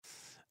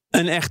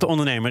Een echte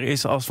ondernemer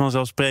is als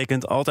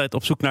vanzelfsprekend altijd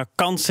op zoek naar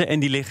kansen en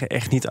die liggen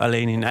echt niet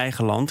alleen in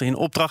eigen land. In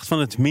opdracht van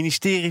het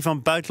ministerie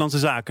van Buitenlandse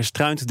Zaken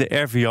struint de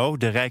RVO,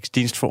 de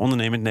Rijksdienst voor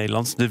Ondernemend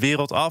Nederland, de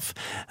wereld af.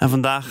 En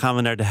vandaag gaan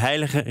we naar de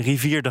heilige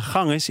rivier de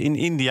Ganges in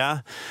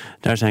India.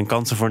 Daar zijn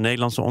kansen voor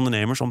Nederlandse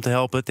ondernemers om te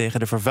helpen tegen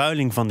de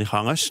vervuiling van die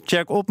Ganges.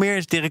 Tjerk Opmeer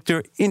is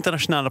directeur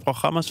internationale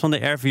programma's van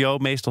de RVO.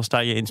 Meestal sta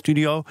je in de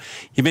studio.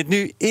 Je bent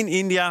nu in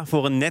India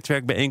voor een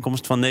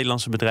netwerkbijeenkomst van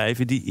Nederlandse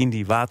bedrijven die in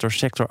die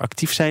watersector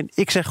actief zijn.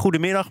 Ik zeg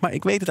goedemiddag, maar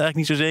ik weet het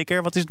eigenlijk niet zo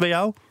zeker. Wat is het bij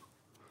jou?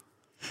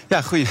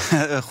 Ja,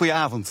 goeie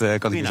avond kan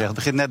ik je zeggen. Het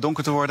begint net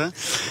donker te worden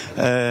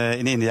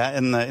in India.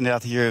 En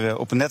inderdaad hier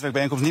op een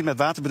netwerkbijeenkomst, niet met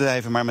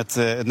waterbedrijven, maar met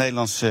het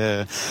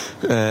Nederlandse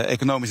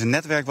economische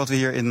netwerk wat we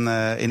hier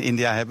in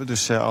India hebben.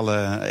 Dus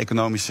alle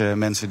economische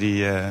mensen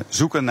die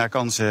zoeken naar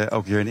kansen,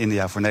 ook hier in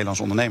India, voor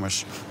Nederlandse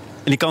ondernemers.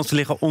 En die kansen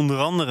liggen onder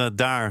andere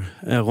daar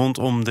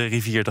rondom de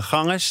rivier de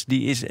Ganges.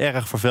 Die is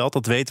erg vervuild,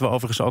 dat weten we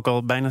overigens ook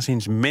al bijna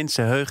sinds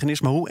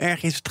mensenheugenis. Maar hoe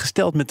erg is het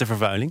gesteld met de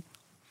vervuiling?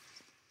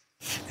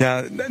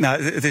 Ja,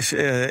 nou, het is,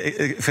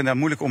 ik vind het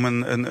moeilijk om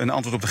een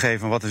antwoord op te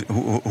geven.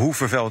 Hoe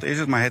vervuild is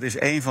het? Maar het is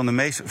een van de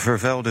meest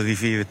vervuilde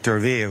rivieren ter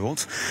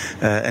wereld.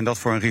 En dat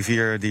voor een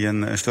rivier die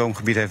een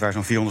stroomgebied heeft waar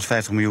zo'n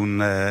 450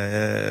 miljoen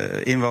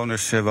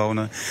inwoners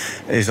wonen,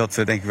 is dat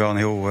denk ik wel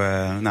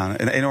een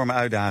enorme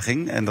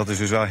uitdaging. En dat is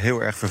dus wel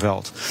heel erg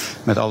vervuild.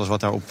 Met alles wat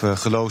daarop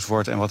geloosd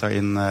wordt en wat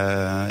daarin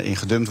in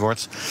gedumpt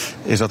wordt,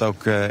 is dat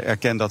ook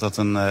erkend dat dat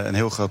een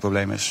heel groot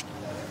probleem is.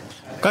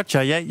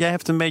 Katja, jij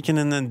hebt een beetje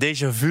een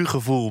déjà vu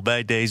gevoel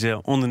bij deze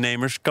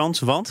ondernemerskans,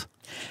 want?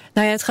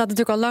 Nou ja, het gaat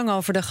natuurlijk al lang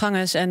over de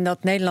Ganges en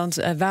dat Nederland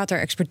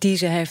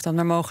waterexpertise heeft om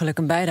daar mogelijk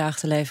een bijdrage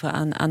te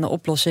leveren aan de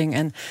oplossing.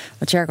 En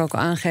wat Tjerk ook al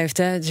aangeeft,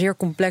 een zeer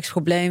complex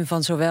probleem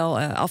van zowel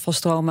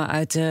afvalstromen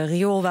uit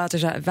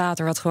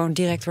rioolwater wat gewoon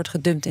direct wordt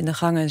gedumpt in de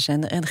Ganges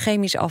en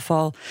chemisch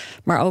afval,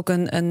 maar ook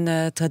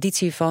een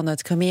traditie van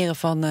het cremeren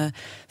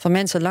van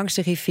mensen langs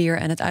de rivier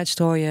en het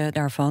uitstrooien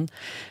daarvan.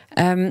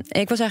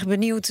 Ik was eigenlijk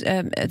benieuwd,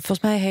 volgens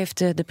mij heeft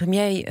de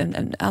premier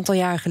een aantal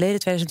jaren geleden,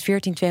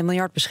 2014, 2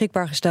 miljard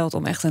beschikbaar gesteld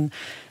om echt een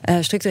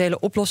structurele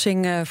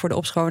oplossing voor de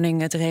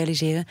opschoning te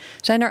realiseren.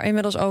 Zijn er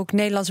inmiddels ook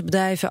Nederlandse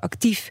bedrijven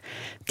actief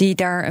die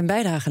daar een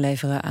bijdrage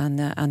leveren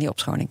aan die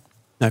opschoning?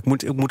 Nou,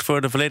 ik moet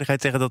voor de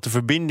volledigheid zeggen dat de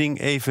verbinding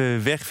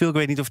even wegviel. Ik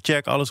weet niet of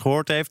Tjerk alles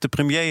gehoord heeft. De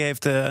premier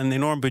heeft een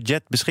enorm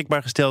budget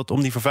beschikbaar gesteld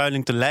om die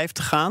vervuiling te lijf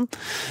te gaan.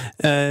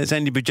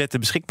 Zijn die budgetten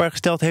beschikbaar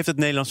gesteld? Heeft het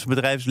Nederlandse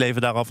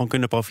bedrijfsleven daar al van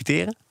kunnen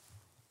profiteren?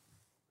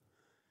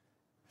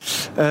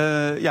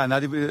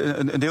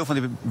 Een deel van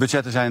die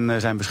budgetten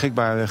zijn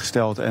beschikbaar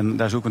gesteld. En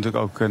daar zoeken we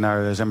natuurlijk ook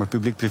naar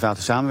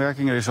publiek-private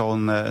samenwerking. Er is al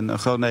een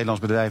groot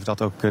Nederlands bedrijf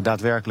dat ook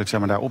daadwerkelijk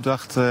daar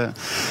opdracht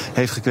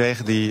heeft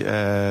gekregen. Die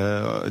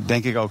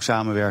denk ik ook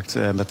samenwerkt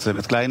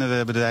met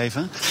kleinere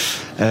bedrijven.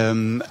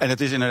 En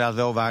het is inderdaad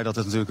wel waar dat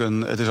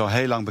het is al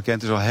heel lang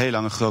bekend, het is al heel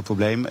lang een groot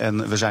probleem.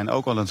 En we zijn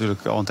ook al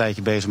natuurlijk al een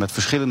tijdje bezig met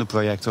verschillende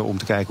projecten om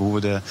te kijken hoe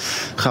we de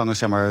gangen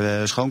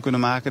schoon kunnen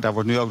maken. Daar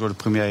wordt nu ook door de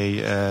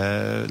premier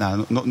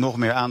nog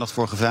meer aandacht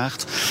voor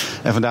gevraagd.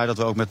 En vandaar dat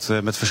we ook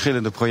met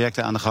verschillende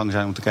projecten aan de gang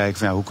zijn om te kijken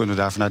van hoe kunnen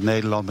we daar vanuit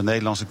Nederland met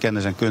Nederlandse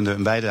kennis en kunde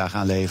een bijdrage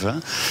aan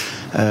leveren.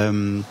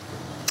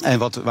 En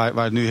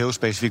waar het nu heel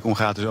specifiek om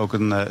gaat, is ook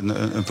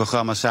een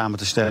programma samen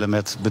te stellen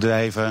met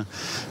bedrijven,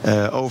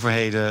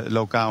 overheden,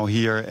 lokaal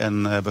hier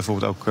en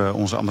bijvoorbeeld ook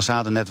onze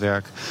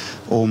ambassadenetwerk,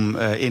 om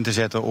in te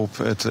zetten op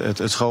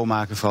het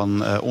schoonmaken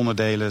van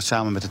onderdelen,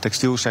 samen met de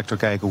textielsector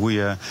kijken hoe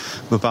je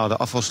bepaalde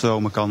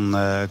afvalstromen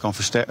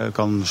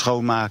kan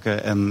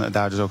schoonmaken en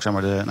daar dus ook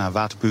de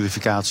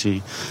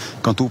waterpurificatie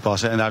kan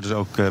toepassen en daar dus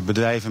ook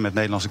bedrijven met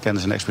Nederlandse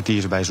kennis en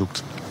expertise bij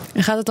zoekt.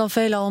 En gaat het dan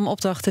veelal om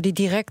opdrachten die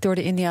direct door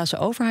de Indiase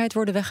overheid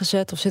worden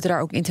weggezet? Of zitten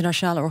daar ook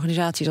internationale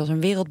organisaties als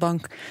een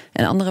Wereldbank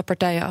en andere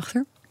partijen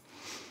achter?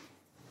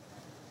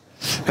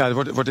 Ja,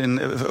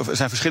 er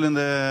zijn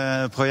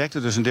verschillende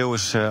projecten. Dus een deel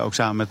is ook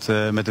samen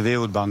met de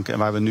Wereldbank. En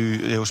waar we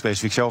nu heel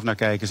specifiek zelf naar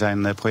kijken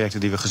zijn projecten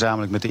die we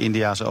gezamenlijk met de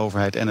Indiase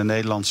overheid en de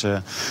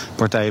Nederlandse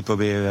partijen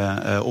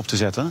proberen op te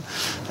zetten.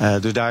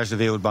 Dus daar is de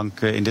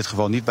Wereldbank in dit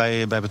geval niet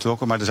bij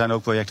betrokken. Maar er zijn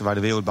ook projecten waar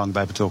de Wereldbank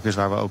bij betrokken is.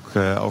 Waar we ook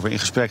over in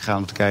gesprek gaan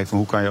om te kijken van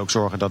hoe kan je ook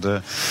zorgen dat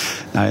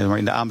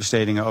in de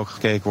aanbestedingen ook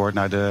gekeken wordt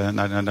naar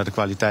de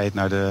kwaliteit,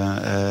 naar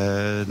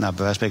bij wijze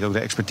van spreken ook de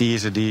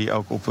expertise die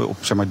ook op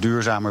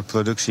duurzamer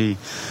productie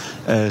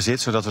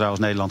zit, zodat we daar als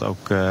Nederland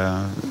ook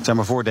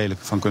voordelen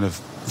van kunnen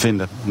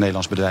vinden,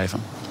 Nederlandse bedrijven.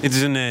 Het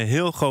is een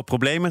heel groot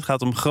probleem. Het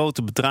gaat om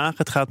grote bedragen.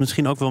 Het gaat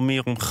misschien ook wel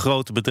meer om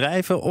grote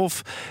bedrijven.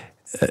 Of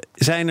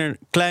zijn er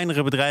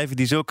kleinere bedrijven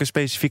die zulke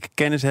specifieke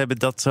kennis hebben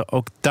dat ze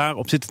ook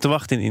daarop zitten te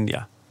wachten in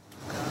India?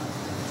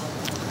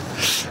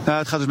 Nou,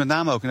 het gaat dus met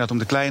name ook inderdaad om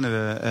de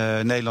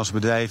kleinere Nederlandse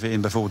bedrijven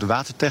in bijvoorbeeld de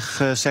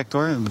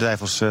watertech-sector. Een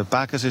bedrijf als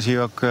Pakes is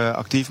hier ook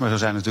actief, maar er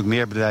zijn natuurlijk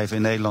meer bedrijven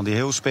in Nederland die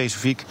heel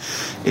specifiek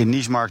in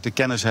niche-markten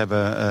kennis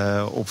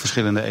hebben op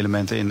verschillende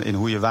elementen in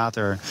hoe je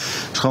water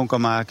schoon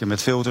kan maken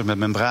met filters, met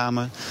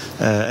membranen.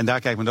 En daar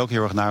kijkt men ook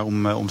heel erg naar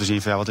om te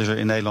zien van, wat is er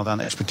in Nederland aan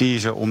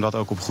expertise om dat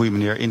ook op een goede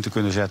manier in te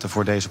kunnen zetten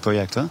voor deze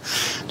projecten.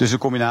 Dus de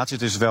combinatie,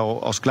 het is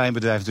wel als klein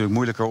bedrijf natuurlijk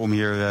moeilijker om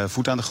hier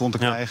voet aan de grond te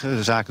krijgen. Ja.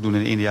 De zaken doen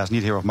in India is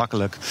niet heel erg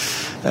makkelijk.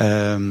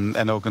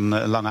 En ook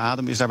een lange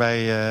adem is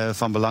daarbij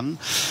van belang.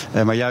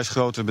 Maar juist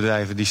grotere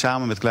bedrijven die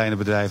samen met kleine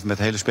bedrijven met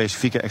hele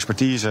specifieke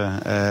expertise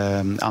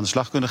aan de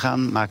slag kunnen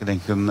gaan, maken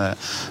denk ik een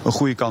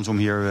goede kans om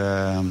hier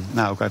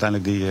ook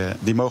uiteindelijk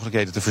die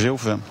mogelijkheden te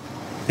verzilveren.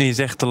 En je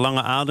zegt de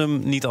lange adem,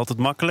 niet altijd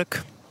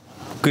makkelijk.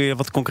 Kun je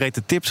wat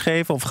concrete tips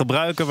geven of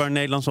gebruiken waar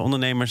Nederlandse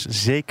ondernemers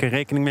zeker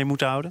rekening mee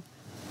moeten houden?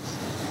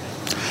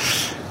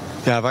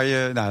 Ja,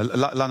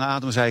 lange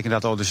adem zei ik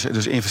inderdaad al.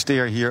 Dus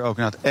investeer hier ook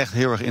inderdaad echt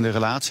heel erg in de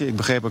relatie. Ik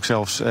begreep ook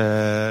zelfs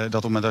dat op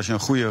het moment dat je een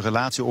goede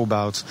relatie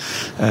opbouwt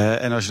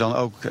en als je dan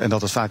ook, en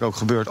dat het vaak ook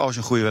gebeurt, als je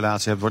een goede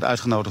relatie hebt, wordt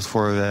uitgenodigd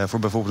voor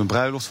bijvoorbeeld een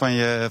bruiloft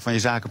van je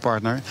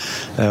zakenpartner.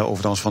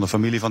 Of dan van de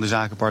familie van de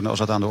zakenpartner als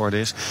dat aan de orde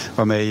is.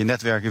 Waarmee je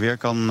netwerken weer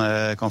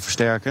kan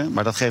versterken.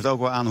 Maar dat geeft ook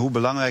wel aan hoe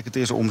belangrijk het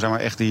is om zeg maar,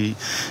 echt die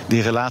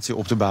relatie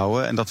op te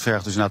bouwen. En dat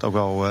vergt dus inderdaad ook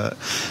wel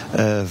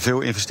veel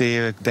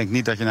investeren. Ik denk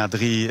niet dat je na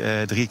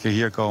drie keer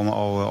hier komen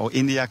al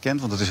India kent,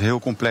 want het is heel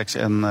complex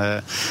en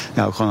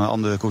ook gewoon een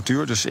andere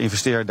cultuur. Dus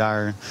investeer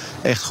daar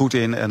echt goed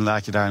in en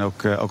laat je daar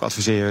ook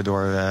adviseren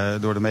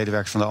door de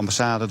medewerkers van de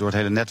ambassade, door het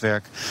hele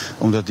netwerk,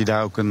 omdat die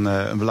daar ook een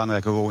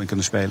belangrijke rol in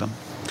kunnen spelen.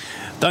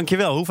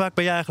 Dankjewel. Hoe vaak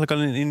ben jij eigenlijk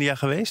al in India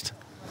geweest?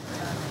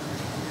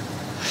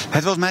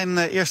 Het was mijn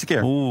eerste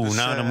keer.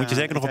 Dan moet je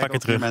zeker nog een paar keer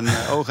terug. Ik mijn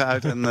ogen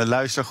uit en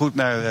luister goed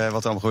naar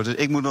wat er allemaal gebeurt. Dus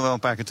ik moet nog wel een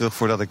paar keer terug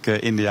voordat ik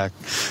India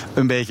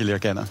een beetje leer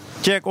kennen.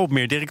 Tjerk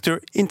Opmeer,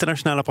 directeur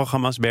internationale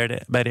programma's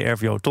bij de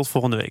RVO. Tot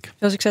volgende week.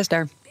 Veel succes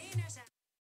daar.